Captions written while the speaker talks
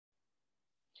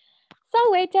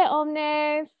Salvete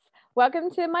omnes!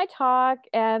 Welcome to my talk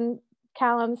and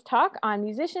Callum's talk on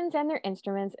musicians and their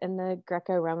instruments in the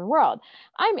Greco-Roman world.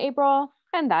 I'm April,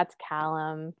 and that's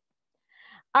Callum.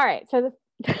 All right, so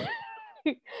the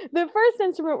first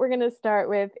instrument we're going to start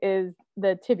with is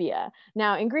the tibia.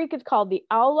 Now, in Greek, it's called the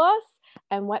aulos,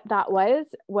 and what that was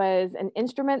an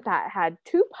instrument that had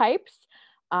two pipes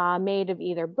made of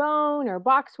either bone or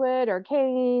boxwood or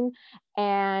cane,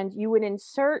 and you would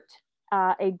insert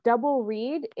a double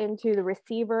reed into the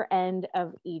receiver end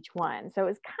of each one. So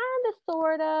it's kind of,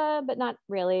 sort of, but not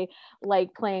really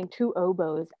like playing two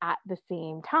oboes at the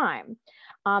same time.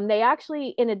 They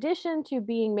actually, in addition to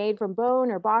being made from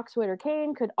bone or boxwood or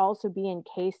cane, could also be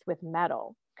encased with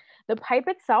metal. The pipe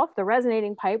itself, the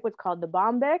resonating pipe, was called the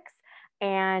bombyx,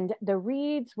 and the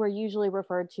reeds were usually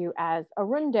referred to as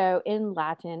arundo in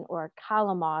Latin or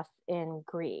kalamos in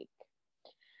Greek.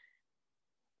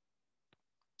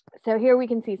 So here we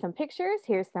can see some pictures.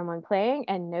 Here's someone playing,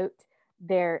 and note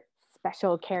their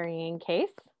special carrying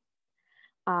case.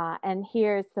 And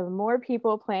here's some more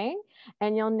people playing,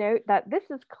 and you'll note that this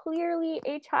is clearly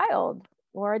a child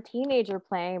or a teenager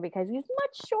playing because he's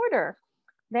much shorter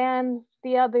than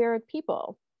the other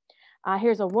people.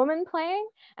 Here's a woman playing,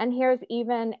 and here's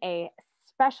even a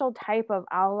special type of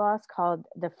aulos called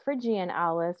the Phrygian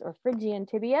aulos or Phrygian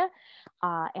tibia,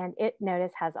 and it,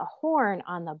 notice, has a horn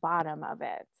on the bottom of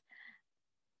it.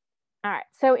 All right,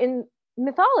 so in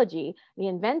mythology, the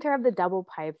inventor of the double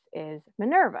pipes is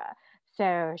Minerva.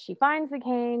 So she finds the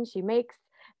cane, she makes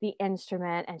the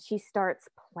instrument, and she starts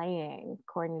playing,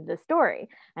 according to the story.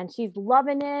 And she's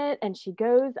loving it, and she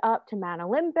goes up to Mount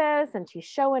Olympus, and she's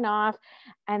showing off,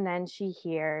 and then she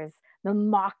hears the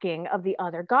mocking of the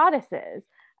other goddesses.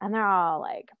 And they're all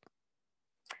like,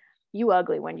 "You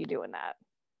ugly when you doing that.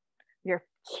 Your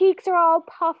cheeks are all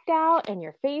puffed out, and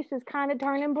your face is kind of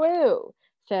turning blue.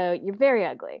 So you're very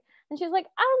ugly." And she's like,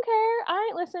 "I don't care. I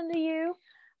ain't listening to you."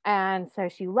 And so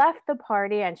she left the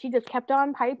party and she just kept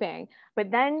on piping.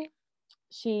 But then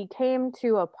she came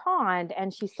to a pond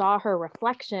and she saw her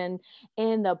reflection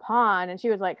in the pond. And she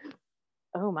was like,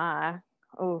 "Oh my,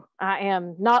 oh, I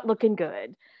am not looking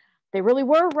good. They really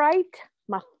were right.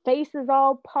 My face is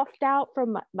all puffed out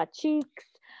from my cheeks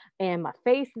and my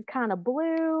face is kind of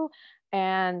blue."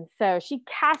 And so she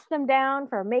cast them down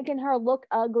for making her look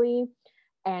ugly.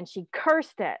 And she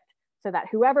cursed it so that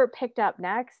whoever picked up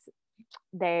next,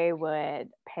 they would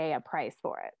pay a price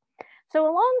for it. So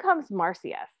along comes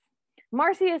Marsyas.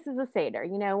 Marsyas is a satyr,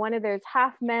 you know, one of those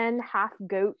half men, half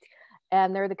goat,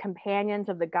 and they're the companions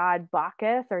of the god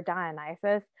Bacchus or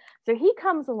Dionysus. So he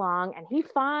comes along and he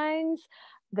finds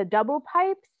the double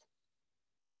pipes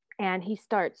and he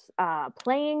starts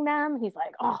playing them. He's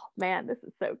like, "Oh man, this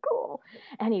is so cool."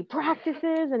 And he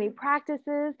practices and he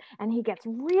practices and he gets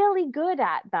really good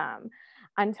at them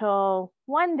until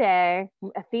one day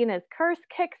Athena's curse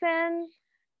kicks in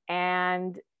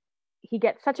and he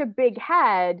gets such a big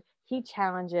head, he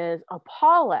challenges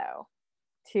Apollo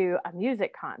to a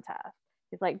music contest.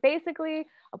 He's like, basically,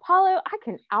 "Apollo, I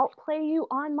can outplay you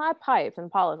on my pipes." And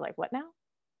Apollo's like, "What now?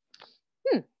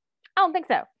 I don't think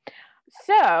so."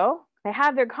 So they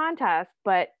have their contest,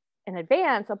 but in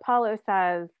advance, Apollo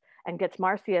says and gets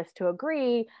Marsyas to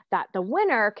agree that the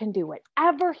winner can do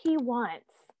whatever he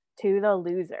wants to the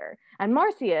loser. And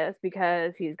Marsyas,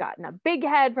 because he's gotten a big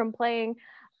head from playing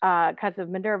because of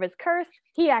Minerva's curse,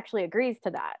 he actually agrees to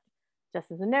that.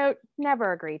 Just as a note,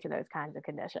 never agree to those kinds of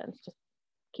conditions. Just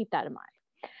keep that in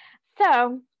mind.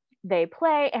 So they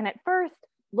play, and at first,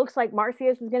 looks like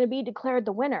Marsyas is going to be declared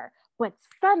the winner. But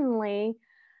suddenly,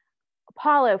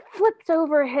 Apollo flips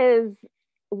over his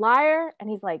lyre and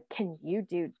he's like, "Can you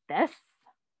do this?"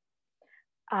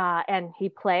 And he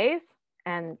plays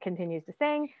and continues to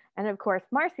sing. And of course,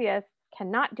 Marsyas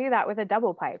cannot do that with a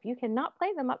double pipe. You cannot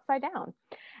play them upside down.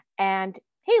 And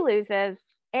he loses.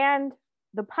 And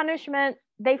the punishment,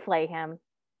 they flay him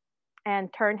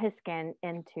and turn his skin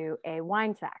into a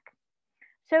wine sack.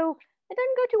 So it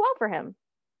didn't go too well for him.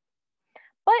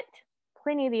 But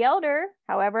Pliny the Elder,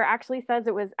 however, actually says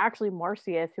it was actually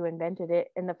Marsyas who invented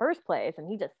it in the first place, and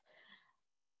he just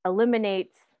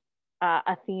eliminates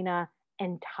Athena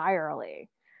entirely.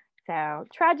 So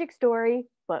tragic story,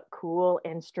 but cool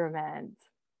instrument.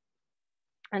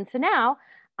 And so now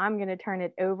I'm going to turn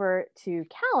it over to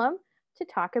Callum to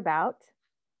talk about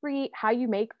how you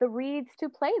make the reeds to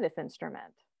play this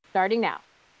instrument, starting now.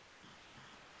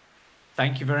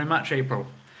 Thank you very much, April.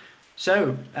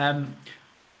 So,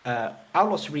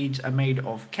 aulos reeds are made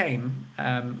of cane.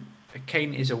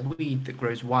 Cane is a weed that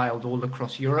grows wild all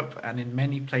across Europe and in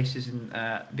many places in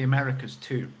the Americas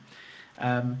too.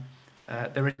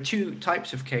 there are two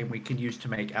types of cane we can use to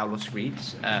make owlus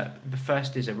reeds. The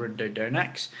first is a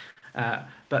rhododendron,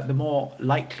 but the more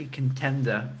likely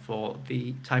contender for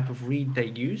the type of reed they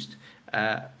used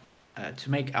to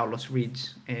make owlus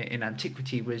reeds in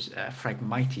antiquity was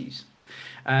Phragmites.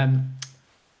 Um,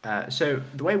 so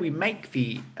the way we make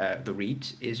the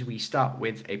reeds is we start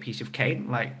with a piece of cane,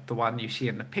 like the one you see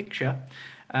in the picture,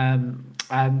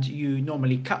 and you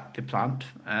normally cut the plant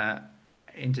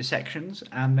into sections,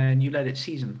 and then you let it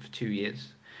season for 2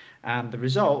 years, and the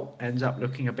result ends up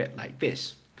looking a bit like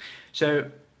this. So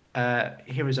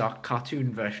here is our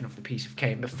cartoon version of the piece of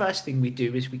cane. The first thing we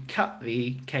do is we cut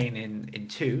the cane in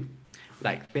two,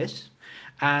 like this,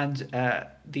 and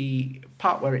the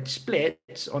part where it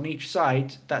splits on each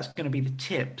side, that's going to be the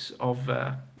tips of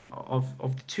the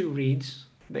two reeds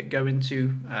that go into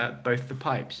both the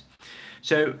pipes.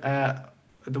 So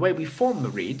the way we form the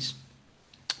reeds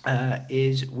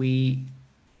is we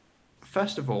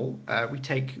first of all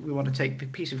we want to take the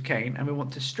piece of cane and we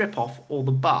want to strip off all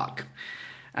the bark.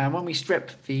 And when we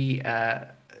strip the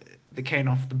cane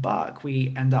off the bark,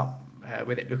 we end up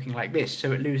with it looking like this.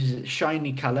 So it loses its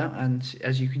shiny color, and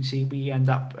as you can see, we end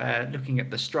up looking at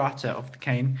the strata of the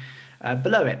cane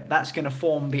below it. That's going to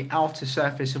form the outer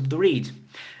surface of the reed.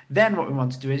 Then what we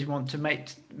want to do is we want to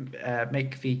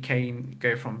make the cane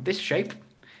go from this shape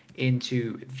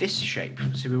into this shape.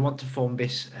 So we want to form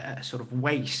this sort of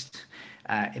waist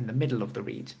in the middle of the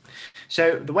reed.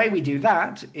 So the way we do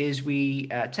that is we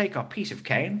take our piece of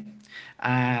cane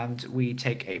and we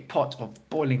take a pot of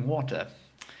boiling water.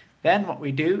 Then what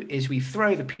we do is we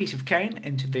throw the piece of cane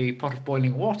into the pot of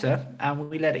boiling water and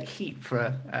we let it heat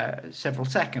for several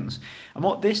seconds. And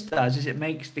what this does is it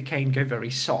makes the cane go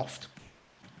very soft.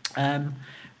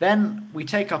 Then we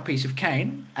take our piece of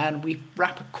cane and we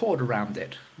wrap a cord around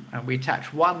it. And we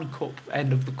attach one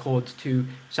end of the cord to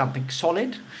something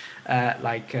solid,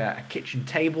 like a kitchen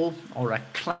table or a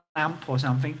clamp or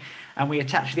something. And we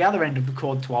attach the other end of the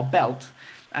cord to our belt.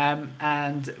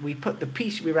 And we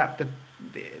wrap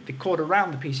the cord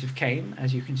around the piece of cane,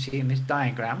 as you can see in this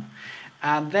diagram.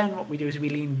 And then what we do is we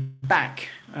lean back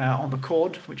on the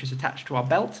cord, which is attached to our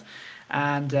belt.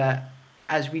 And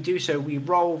as we do so, we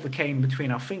roll the cane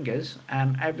between our fingers,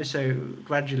 and ever so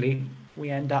gradually, we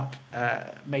end up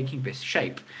making this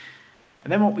shape.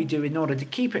 And then what we do in order to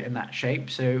keep it in that shape,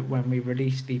 so when we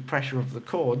release the pressure of the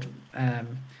cord,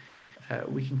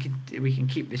 we can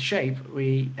keep this shape.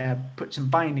 We put some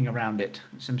binding around it,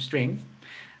 some string,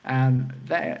 and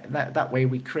that way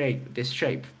we create this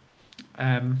shape.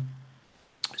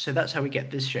 So that's how we get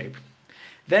this shape.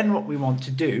 Then what we want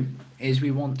to do is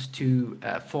we want to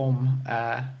form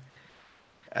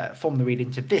the reed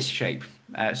into this shape.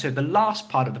 So the last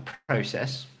part of the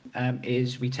process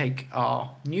is we take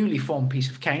our newly formed piece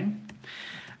of cane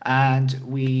and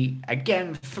we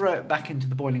again throw it back into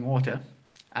the boiling water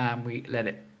and we let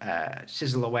it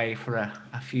sizzle away for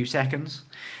a few seconds.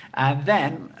 And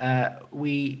then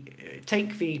we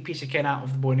take the piece of cane out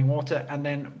of the boiling water, and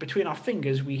then between our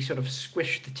fingers we sort of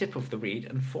squish the tip of the reed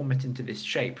and form it into this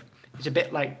shape. It's a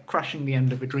bit like crushing the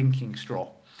end of a drinking straw.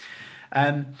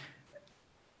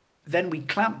 Then we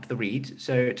clamp the reed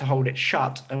so to hold it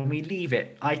shut, and we leave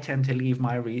it. I tend to leave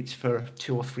my reeds for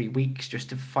 2 or 3 weeks just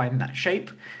to find that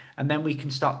shape, and then we can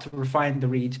start to refine the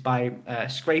reeds by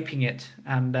scraping it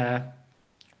and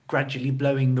gradually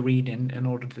blowing the reed in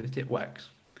order that it works.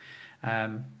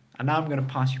 And now I'm going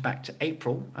to pass you back to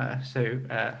April so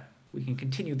we can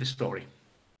continue the story.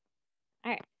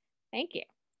 All right, thank you.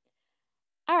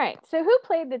 All right, so who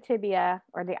played the tibia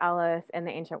or the aulus in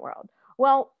the ancient world?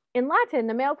 Well, in Latin,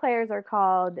 the male players are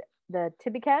called the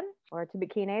tibicen or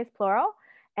tibicines, plural,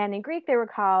 and in Greek they were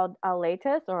called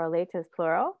auletes or auletes,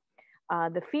 plural.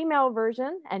 The female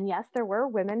version, and yes, there were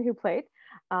women who played,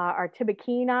 are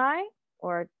tibicini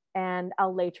and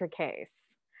auletrices.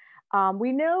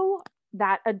 We know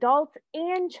that adults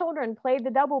and children played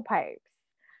the double pipes.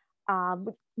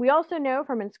 We also know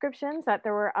from inscriptions that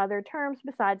there were other terms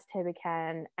besides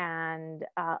tibicen and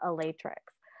auletrix.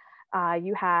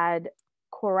 You had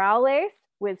chorales,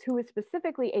 who was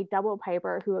specifically a double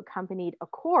piper who accompanied a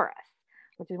chorus,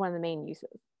 which is one of the main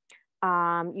uses.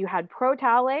 You had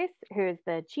protales, who's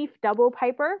the chief double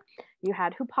piper. You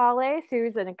had hupales,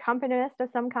 who's an accompanist of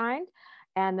some kind,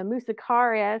 and the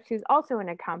musicarius, who's also an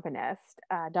accompanist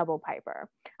double piper.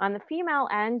 On the female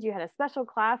end, you had a special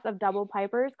class of double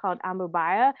pipers called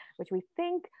amubaya, which we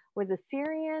think was a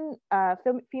Syrian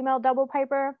female double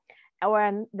piper,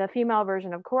 or the female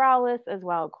version of choralis as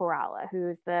well, chorala,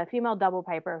 who's the female double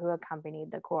piper who accompanied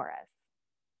the chorus.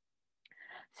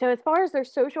 So as far as their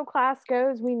social class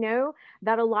goes, we know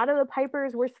that a lot of the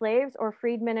pipers were slaves or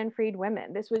freedmen and freed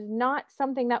women. This was not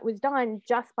something that was done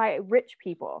just by rich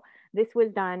people. This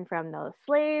was done from the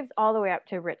slaves all the way up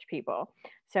to rich people.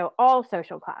 So all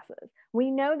social classes.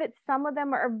 We know that some of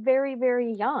them are very,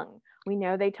 very young. We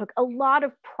know they took a lot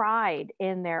of pride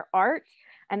in their art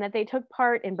and that they took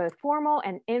part in both formal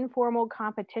and informal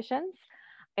competitions.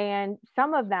 And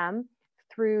some of them,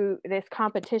 through this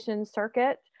competition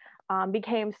circuit,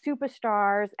 became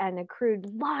superstars and accrued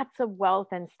lots of wealth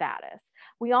and status.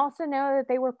 We also know that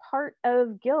they were part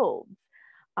of guilds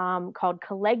called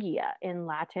collegia in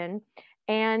Latin.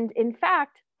 And in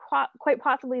fact, quite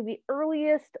possibly the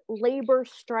earliest labor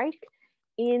strike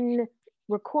in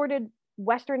recorded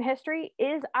Western history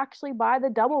is actually by the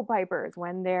double pipers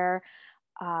when their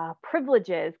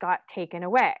privileges got taken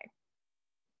away.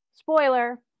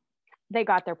 Spoiler, they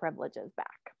got their privileges back.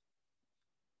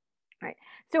 Right.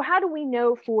 So how do we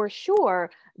know for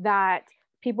sure that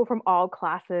people from all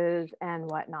classes and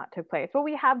whatnot took place? Well,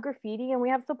 we have graffiti and we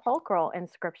have sepulchral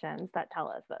inscriptions that tell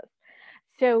us this.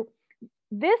 So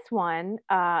this one,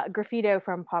 graffito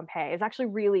from Pompeii, is actually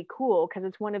really cool because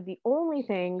it's one of the only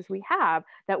things we have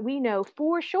that we know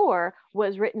for sure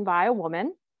was written by a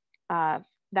woman.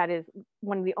 That is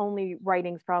one of the only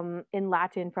writings in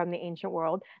Latin from the ancient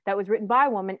world that was written by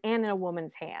a woman and in a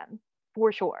woman's hand,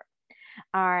 for sure.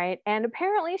 All right. And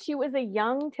apparently she was a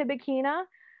young Tibequina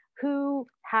who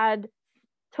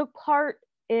took part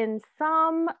in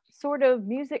some sort of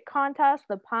music contest,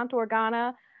 the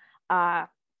Pantorgana.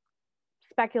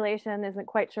 Speculation isn't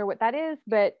quite sure what that is,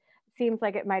 but seems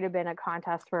like it might have been a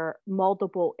contest for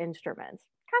multiple instruments,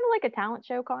 kind of like a talent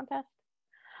show contest.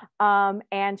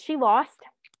 And she lost.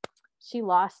 She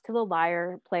lost to the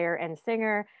lyre player and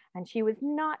singer, and she was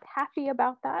not happy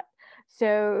about that.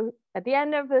 So at the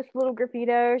end of this little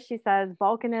graffito, she says,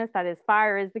 Vulcanus, that is,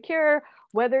 fire is the cure,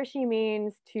 whether she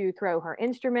means to throw her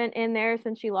instrument in there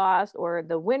since she lost, or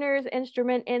the winner's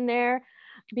instrument in there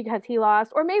because he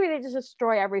lost, or maybe they just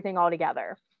destroy everything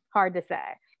altogether. Hard to say.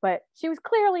 But she was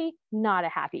clearly not a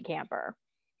happy camper.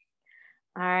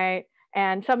 All right.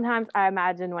 And sometimes I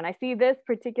imagine when I see this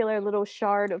particular little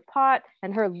shard of pot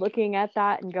and her looking at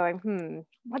that and going,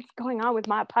 what's going on with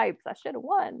my pipes? I should have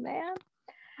won, man.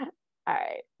 All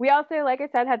right. We also, like I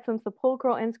said, had some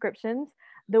sepulchral inscriptions.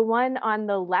 The one on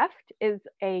the left is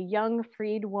a young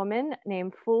freed woman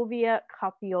named Fulvia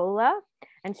Copiola.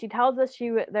 And she tells us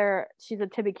she's a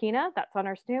Tibequina. That's on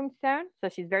her tombstone. So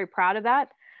she's very proud of that.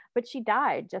 But she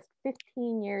died just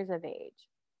 15 years of age.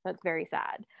 That's very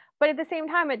sad. But at the same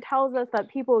time, it tells us that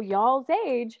people y'all's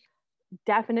age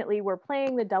definitely were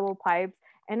playing the double pipes.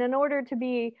 And in order to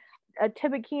be a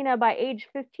Tibequina by age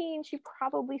 15, she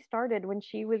probably started when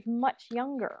she was much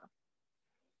younger.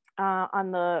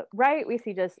 On the right, we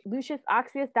see just Lucius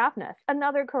Axius Daphnis,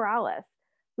 another Corrales.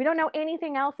 We don't know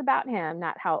anything else about him,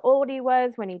 not how old he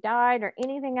was when he died or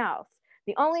anything else.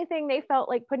 The only thing they felt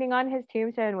like putting on his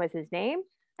tombstone was his name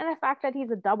and the fact that he's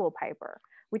a double piper,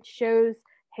 which shows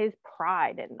his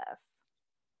pride in this.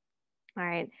 All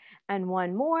right, and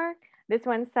one more. This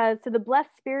one says, to the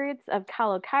blessed spirits of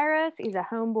Calochyrus, he's a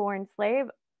homeborn slave,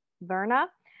 Verna,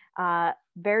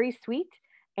 very sweet,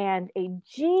 and a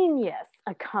genius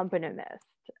accompanist,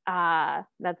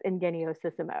 that's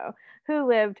Ingeniosissimo, who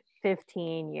lived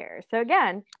 15 years. So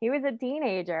again, he was a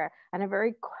teenager and a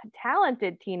very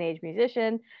talented teenage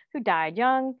musician who died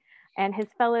young, and his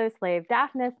fellow slave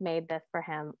Daphnis made this for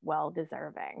him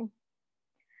well-deserving.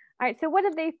 All right, so what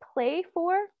did they play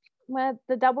for with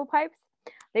the double pipes?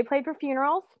 They played for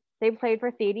funerals. They played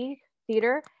for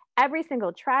theater. Every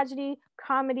single tragedy,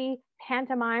 comedy,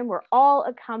 pantomime were all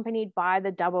accompanied by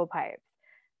the double pipes.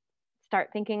 Start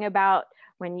thinking about,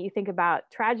 when you think about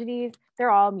tragedies,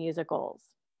 they're all musicals,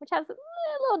 which has a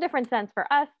little different sense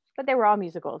for us, but they were all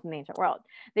musicals in the ancient world.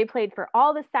 They played for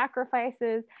all the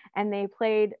sacrifices, and they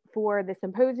played for the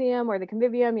symposium or the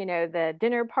convivium, the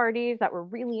dinner parties that were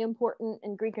really important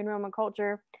in Greek and Roman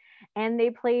culture. And they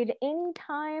played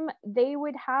anytime they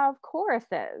would have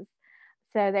choruses.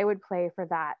 So they would play for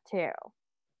that too.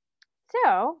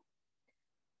 So,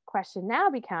 question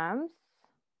now becomes,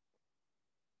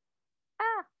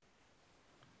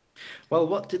 Well,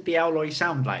 what did the alloy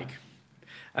sound like?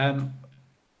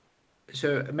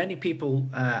 So many people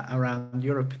around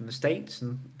Europe and the States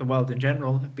and the world in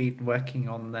general have been working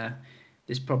on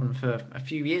this problem for a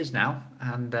few years now,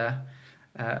 and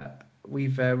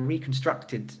we've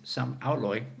reconstructed some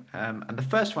alloy. And the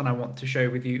first one I want to show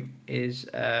with you is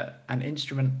an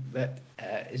instrument that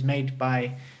is made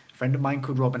by friend of mine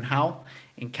called Robin Howe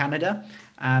in Canada.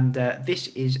 And this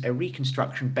is a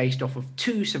reconstruction based off of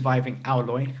two surviving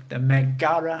auloi, the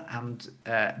Megara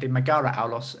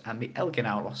aulos and the Elgin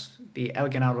aulos. The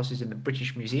Elgin aulos is in the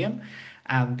British Museum,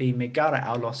 and the Megara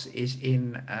aulos is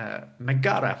in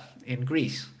Megara in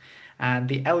Greece. And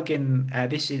the Elgin,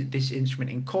 this instrument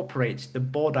incorporates the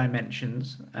bore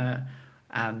dimensions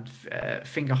and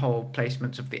finger hole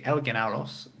placements of the Elgin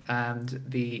aulos, and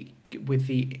with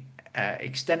the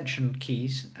extension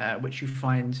keys, which you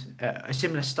find a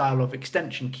similar style of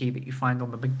extension key that you find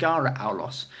on the Megara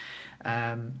aulos,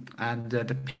 and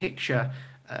the picture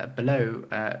below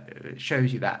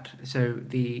shows you that. So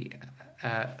the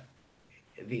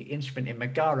instrument in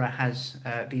Megara has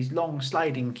these long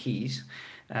sliding keys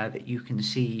that you can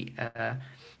see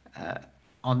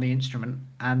on the instrument,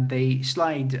 and they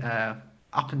slide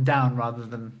up and down rather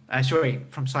than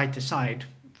from side to side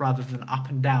rather than up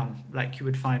and down like you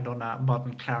would find on a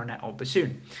modern clarinet or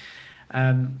bassoon.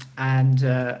 And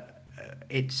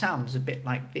it sounds a bit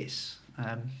like this.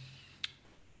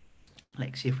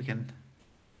 Let's see if we can.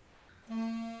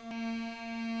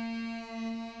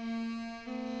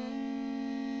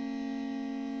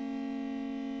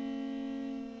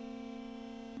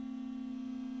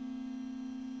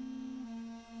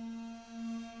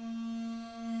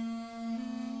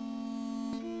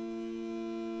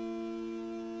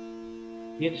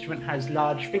 The instrument has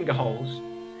large finger holes,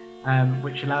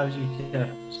 which allows you to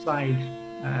slide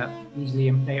easily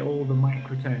and play all the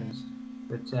microtones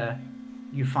that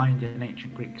you find in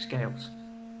ancient Greek scales.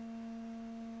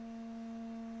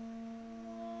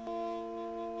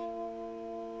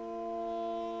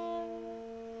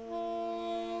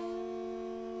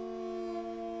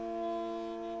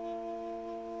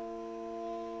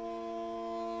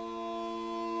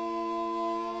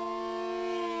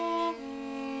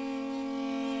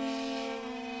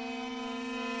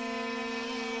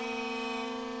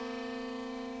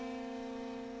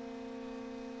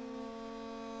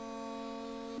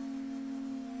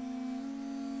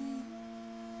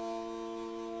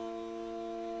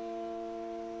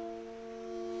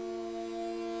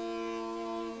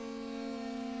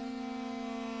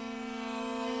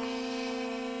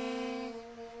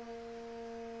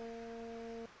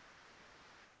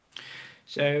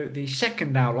 So the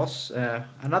second aulos,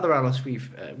 another aulos we've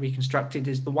reconstructed,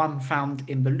 is the one found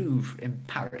in the Louvre in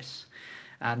Paris.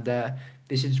 And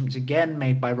this instrument's again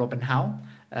made by Robin Howe,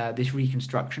 this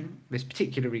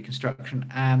particular reconstruction,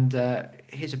 and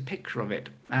here's a picture of it.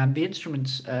 And the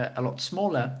instrument's a lot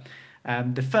smaller.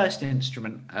 The first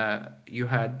instrument, you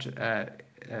had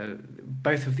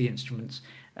both of the instruments.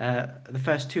 The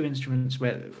first two instruments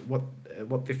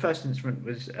what the first instrument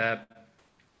was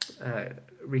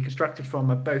reconstructed from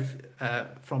are both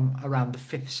from around the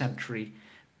 5th century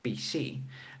BC,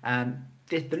 and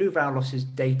the Louvre aulos is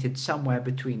dated somewhere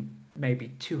between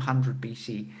maybe 200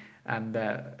 BC and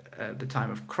the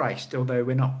time of Christ, although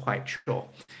we're not quite sure.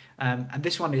 And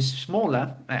this one is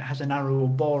smaller. It has a narrower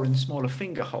bore and smaller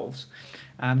finger holes,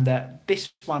 and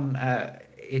this one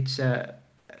it's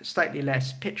slightly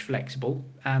less pitch flexible,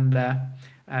 and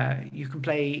you can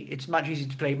play. It's much easier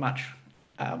to play much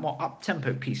more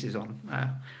up-tempo pieces on,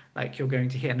 like you're going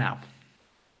to hear now.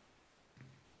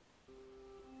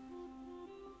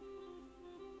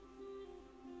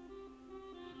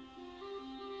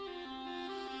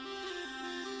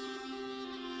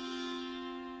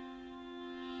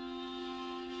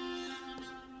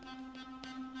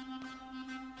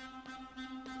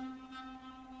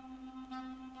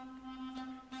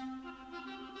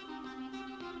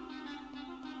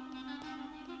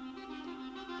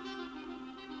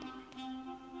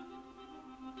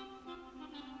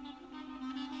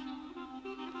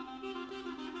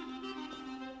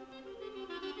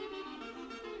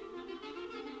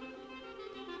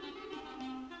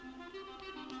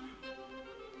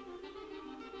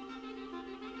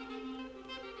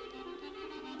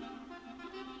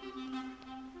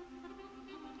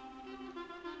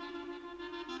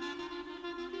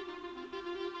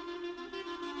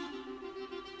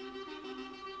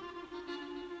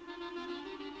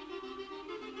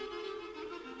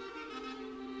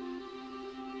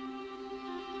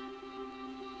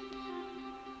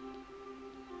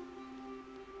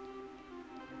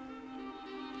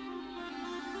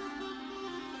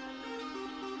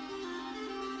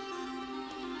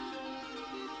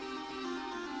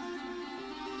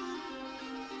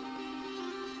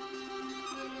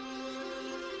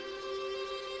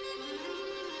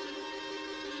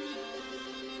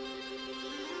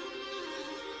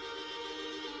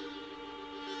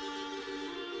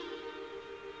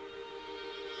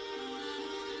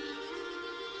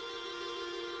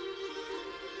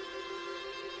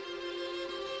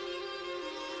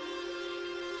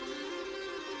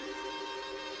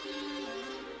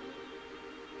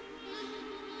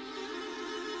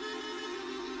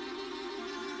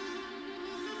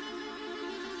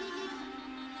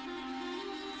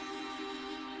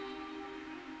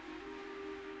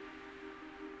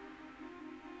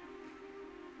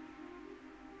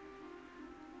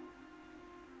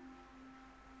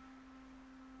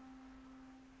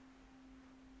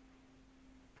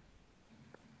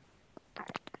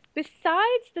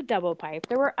 Besides the double pipe,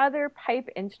 there were other pipe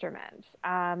instruments.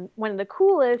 One of the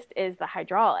coolest is the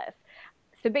hydraulis.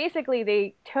 So basically,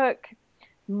 they took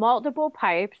multiple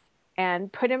pipes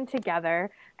and put them together,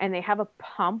 and they have a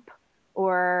pump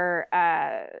or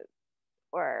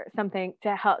something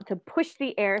to help to push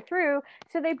the air through.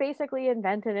 So they basically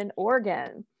invented an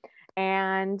organ,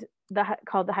 and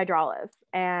called the hydraulis.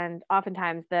 And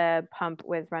oftentimes the pump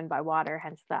was run by water,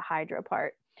 hence the hydro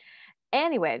part.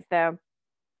 Anyways, though,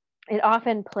 it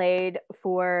often played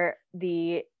for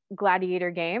the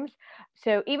gladiator games.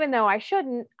 So even though I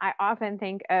shouldn't, I often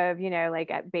think of,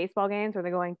 like at baseball games where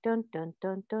they're going dun dun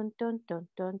dun dun dun dun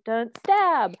dun dun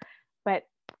stab, but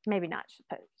maybe not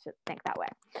should think that way.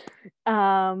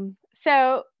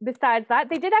 So besides that,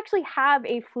 they did actually have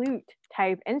a flute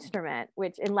type instrument,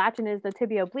 which in Latin is the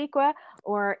tibia obliqua,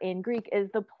 or in Greek is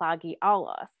the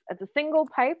plagiaulos. It's a single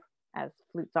pipe, as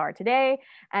flutes are today,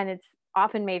 and it's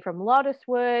often made from lotus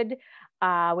wood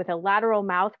with a lateral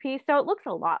mouthpiece. So it looks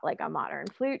a lot like a modern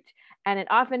flute, and it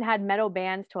often had metal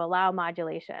bands to allow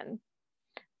modulation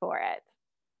for it.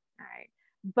 All right.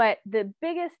 But the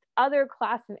biggest other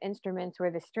class of instruments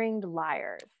were the stringed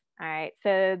lyres. All right.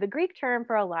 So the Greek term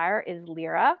for a lyre is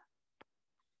lyra.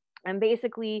 And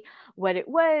basically what it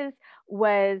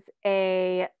was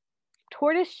a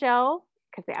tortoise shell,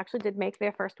 because they actually did make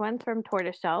their first ones from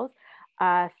tortoise shells,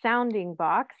 sounding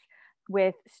box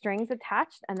with strings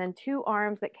attached, and then two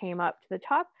arms that came up to the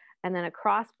top, and then a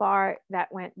crossbar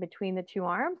that went between the two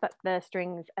arms that the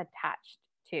strings attached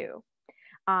to.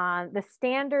 The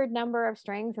standard number of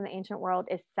strings in the ancient world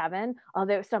is 7,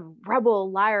 although some rebel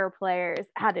lyre players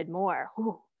added more.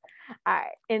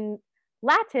 In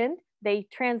Latin, they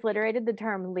transliterated the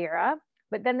term lyra,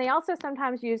 but then they also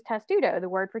sometimes used testudo, the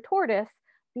word for tortoise,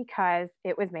 because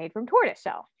it was made from tortoise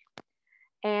shell.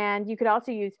 And you could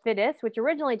also use fidus, which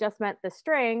originally just meant the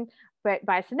string, but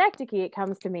by synecdoche, it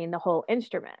comes to mean the whole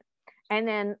instrument. And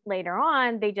then later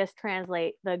on, they just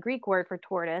translate the Greek word for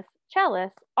tortoise,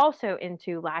 cellus, also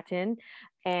into Latin,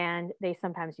 and they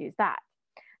sometimes use that.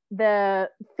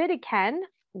 The fiddiken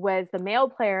was the male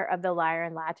player of the lyre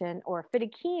in Latin, or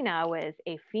fiddicina was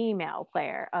a female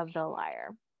player of the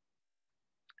lyre.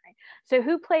 So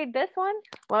who played this one?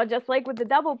 Well, just like with the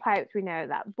double pipes, we know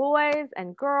that boys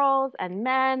and girls and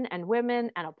men and women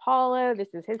and Apollo,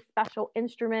 this is his special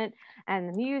instrument, and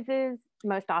the muses,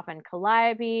 most often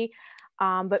Calliope,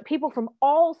 but people from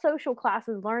all social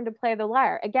classes learned to play the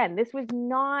lyre. Again, this was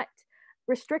not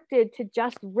restricted to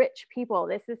just rich people.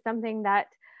 This is something that,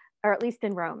 or at least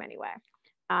in Rome anyway.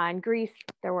 In Greece,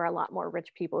 there were a lot more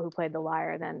rich people who played the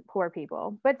lyre than poor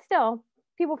people, but still,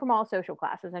 people from all social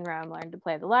classes in Rome learned to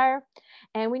play the lyre.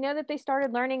 And we know that they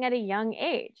started learning at a young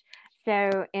age.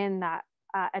 So in that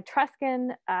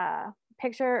Etruscan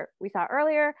picture we saw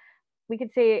earlier, we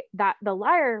could see that the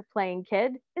lyre playing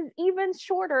kid is even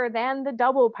shorter than the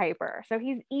double piper. So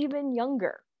he's even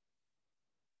younger.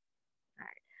 All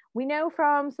right. We know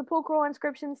from sepulchral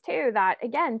inscriptions too that,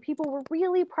 again, people were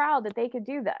really proud that they could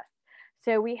do this.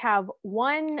 So we have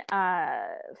one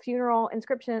funeral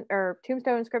inscription or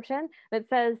tombstone inscription that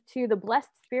says, to the blessed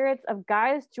spirits of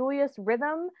Gaius Julius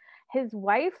Rhythm, his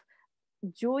wife,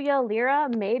 Julia Lyra,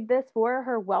 made this for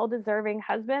her well-deserving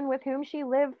husband with whom she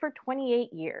lived for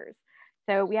 28 years.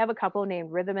 So we have a couple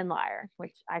named Rhythm and Lyre,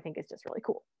 which I think is just really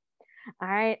cool. All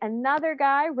right, another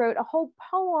guy wrote a whole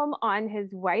poem on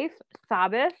his wife,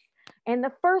 Sabis. And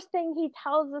the first thing he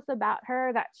tells us about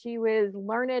her, that she was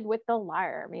learned with the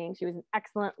lyre, meaning she was an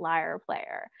excellent lyre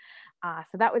player.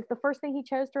 So that was the first thing he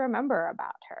chose to remember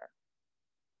about her.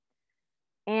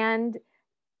 And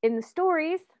in the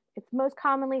stories, it's most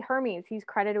commonly Hermes. He's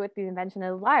credited with the invention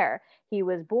of the lyre. He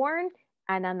was born,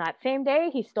 and on that same day,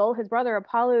 he stole his brother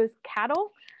Apollo's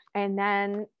cattle, and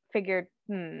then figured,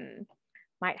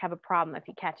 might have a problem if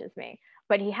he catches me.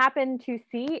 But he happened to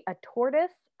see a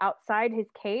tortoise outside his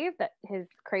cave that his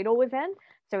cradle was in.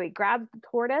 So he grabs the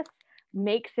tortoise,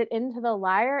 makes it into the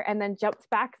lyre, and then jumps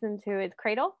back into his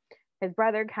cradle. His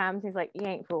brother comes, he's like, you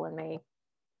ain't fooling me.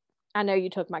 I know you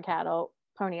took my cattle,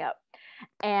 pony up.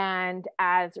 And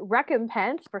as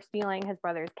recompense for stealing his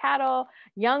brother's cattle,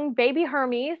 young baby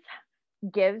Hermes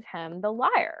gives him the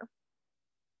lyre.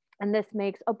 And this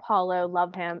makes Apollo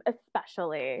love him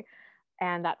especially.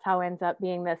 And that's how it ends up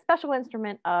being the special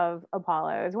instrument of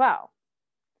Apollo as well.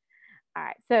 All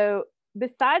right, so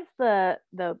besides the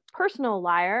personal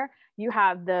lyre, you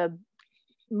have the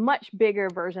much bigger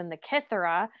version, the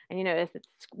kithara, and you notice it's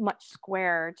much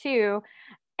squarer too,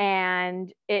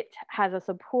 and it has a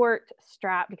support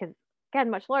strap because, again,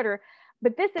 much larger,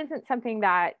 but this isn't something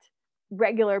that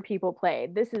regular people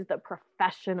played. This is the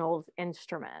professional's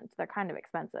instrument. They're kind of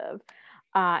expensive.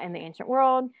 in the ancient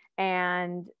world.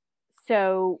 And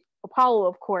so Apollo,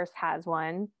 of course, has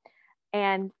one.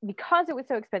 And because it was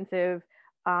so expensive,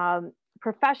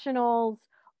 professionals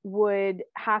would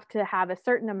have to have a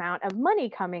certain amount of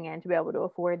money coming in to be able to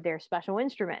afford their special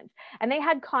instruments. And they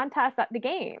had contests at the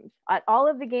games. At all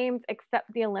of the games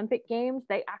except the Olympic Games,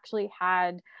 they actually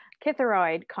had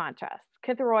Cytheroid contests.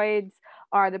 Cytheroids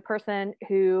are the person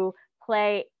who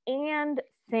play and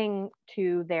sing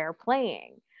to their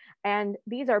playing. And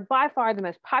these are by far the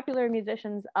most popular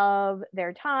musicians of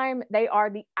their time. They are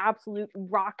the absolute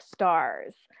rock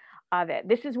stars of it.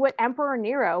 This is what Emperor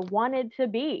Nero wanted to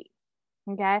be.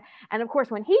 Okay. And of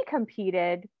course, when he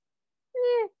competed,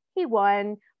 he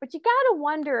won, but you got to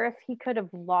wonder if he could have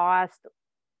lost,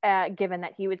 given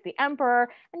that he was the emperor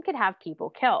and could have people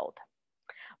killed.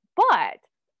 But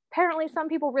apparently, some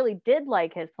people really did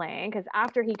like his playing, because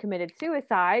after he committed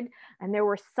suicide, and there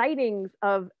were sightings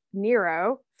of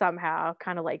Nero somehow,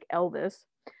 kind of like Elvis,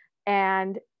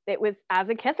 and it was as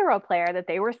a Kithara player that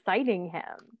they were citing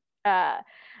him.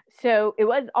 So it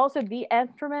was also the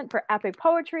instrument for epic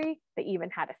poetry. They even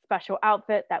had a special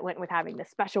outfit that went with having the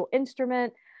special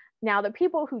instrument. Now, the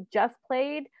people who just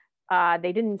played,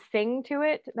 they didn't sing to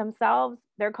it themselves.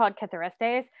 They're called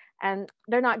Kitharistes, and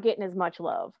they're not getting as much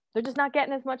love. They're just not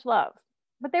getting as much love,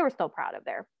 but they were still proud of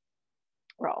their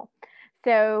role.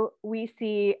 So we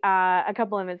see a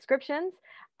couple of inscriptions.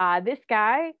 This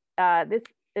guy, this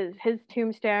is his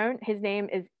tombstone. His name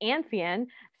is Amphion.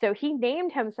 So he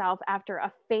named himself after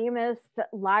a famous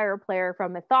lyre player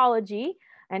from mythology,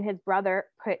 and his brother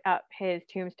put up his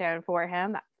tombstone for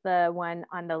him. That's the one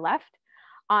on the left.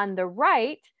 On the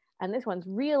right, and this one's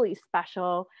really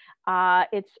special,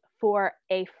 it's for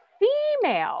a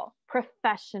female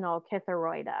professional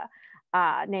Kitharoida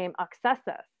named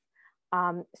Oxessus.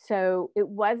 So it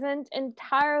wasn't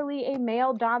entirely a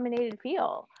male-dominated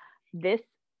field. This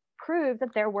proves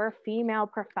that there were female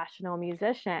professional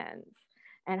musicians,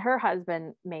 and her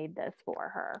husband made this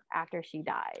for her after she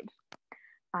died,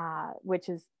 which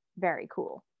is very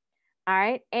cool. All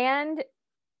right, and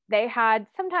they had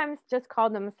sometimes just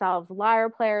called themselves lyre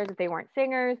players if they weren't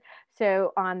singers.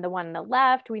 So on the one on the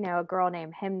left, we know a girl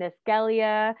named Hymnis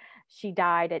Gellia. She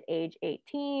died at age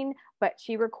 18, but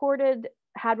she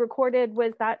had recorded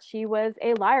was that she was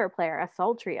a lyre player, a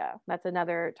psaltria. That's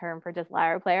another term for just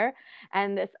lyre player.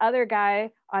 And this other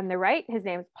guy on the right, his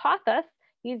name's Pothos.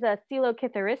 He's a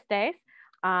Coelokitharistes,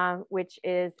 which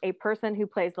is a person who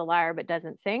plays the lyre but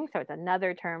doesn't sing. So it's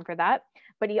another term for that.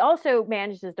 But he also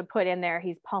manages to put in there,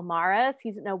 he's Palmaris.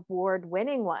 He's an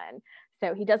award-winning one.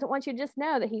 So he doesn't want you to just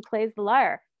know that he plays the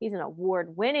lyre. He's an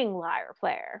award-winning lyre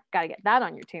player. Got to get that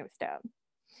on your tombstone.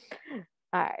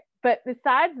 All right. But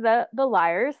besides the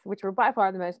lyres, which were by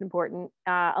far the most important,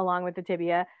 along with the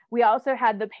tibia, we also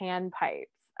had the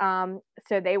panpipes.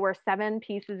 So they were 7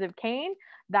 pieces of cane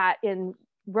that in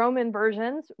Roman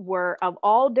versions were of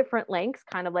all different lengths,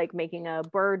 kind of like making a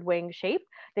bird wing shape.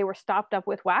 They were stopped up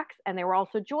with wax, and they were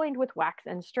also joined with wax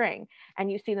and string.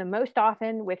 And you see them most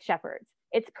often with shepherds.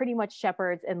 It's pretty much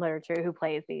shepherds in literature who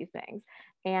plays these things.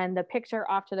 And the picture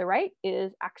off to the right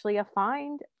is actually a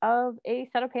find of a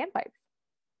set of panpipes.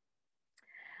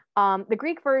 The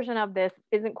Greek version of this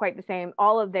isn't quite the same.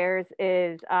 All of theirs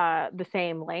is the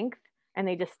same length, and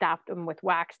they just stopped them with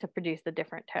wax to produce the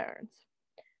different tones.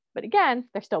 But again,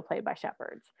 they're still played by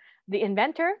shepherds. The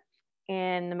inventor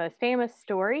in the most famous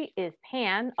story is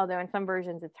Pan, although in some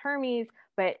versions it's Hermes,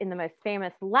 but in the most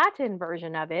famous Latin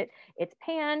version of it, it's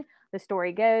Pan. The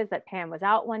story goes that Pan was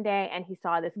out one day and he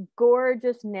saw this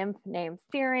gorgeous nymph named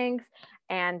Syrinx.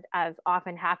 And as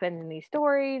often happens in these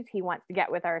stories, he wants to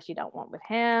get with her. She don't want with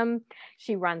him.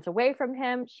 She runs away from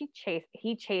him. He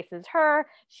chases her.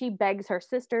 She begs her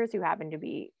sisters, who happen to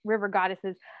be river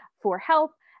goddesses, for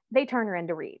help. They turn her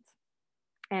into reeds.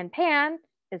 And Pan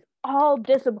is all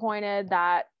disappointed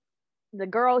that the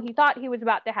girl he thought he was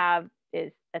about to have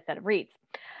is a set of reeds.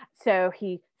 So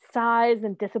he sighs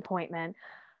in disappointment.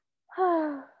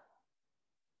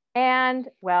 And,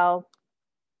 well,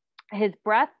 his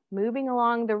breath moving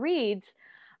along the reeds,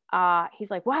 he's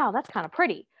like, wow, that's kind of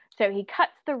pretty. So he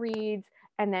cuts the reeds,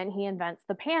 and then he invents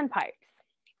the panpipes.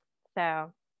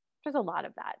 So there's a lot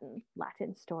of that in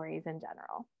Latin stories in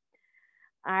general.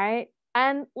 All right.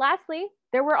 And lastly,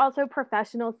 there were also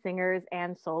professional singers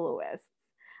and soloists.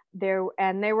 They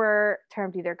were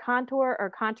termed either cantor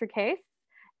or cantrices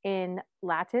in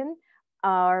Latin,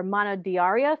 or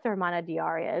monodiarius, or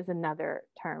monodiaria is another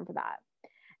term for that.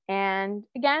 And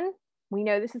again, we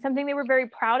know this is something they were very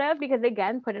proud of because they,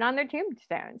 again, put it on their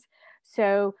tombstones.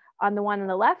 So on the one on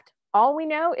the left, all we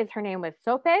know is her name was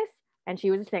Sopes, and she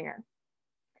was a singer.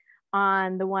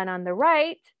 On the one on the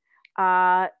right,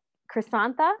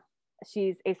 Chrysantha,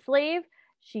 she's a slave.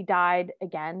 She died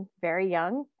again very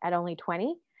young at only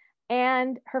 20,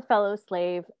 and her fellow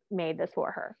slave made this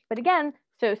for her. But again,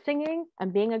 so singing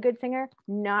and being a good singer,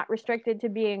 not restricted to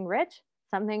being rich,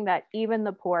 something that even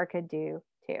the poor could do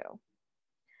too.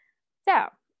 So,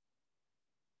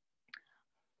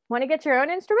 want to get your own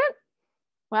instrument?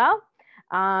 Well,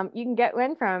 you can get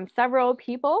one from several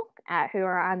people who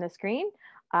are on the screen.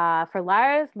 For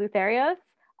lyres, Lutherius,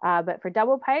 but for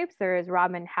double pipes, there is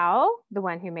Robin Howell, the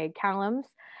one who made Callums,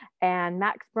 and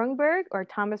Max Brungberg or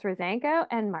Thomas Rosanko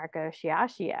and Marco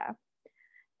Sciascia.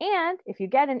 And if you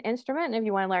get an instrument and if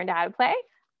you want to learn how to play,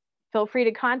 feel free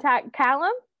to contact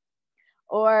Callum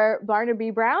or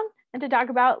Barnaby Brown and to talk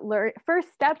about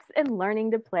first steps in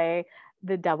learning to play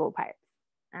the double pipes.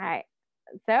 All right.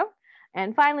 So,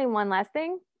 and finally, one last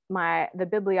thing, the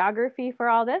bibliography for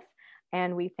all this.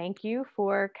 And we thank you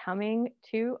for coming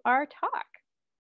to our talk.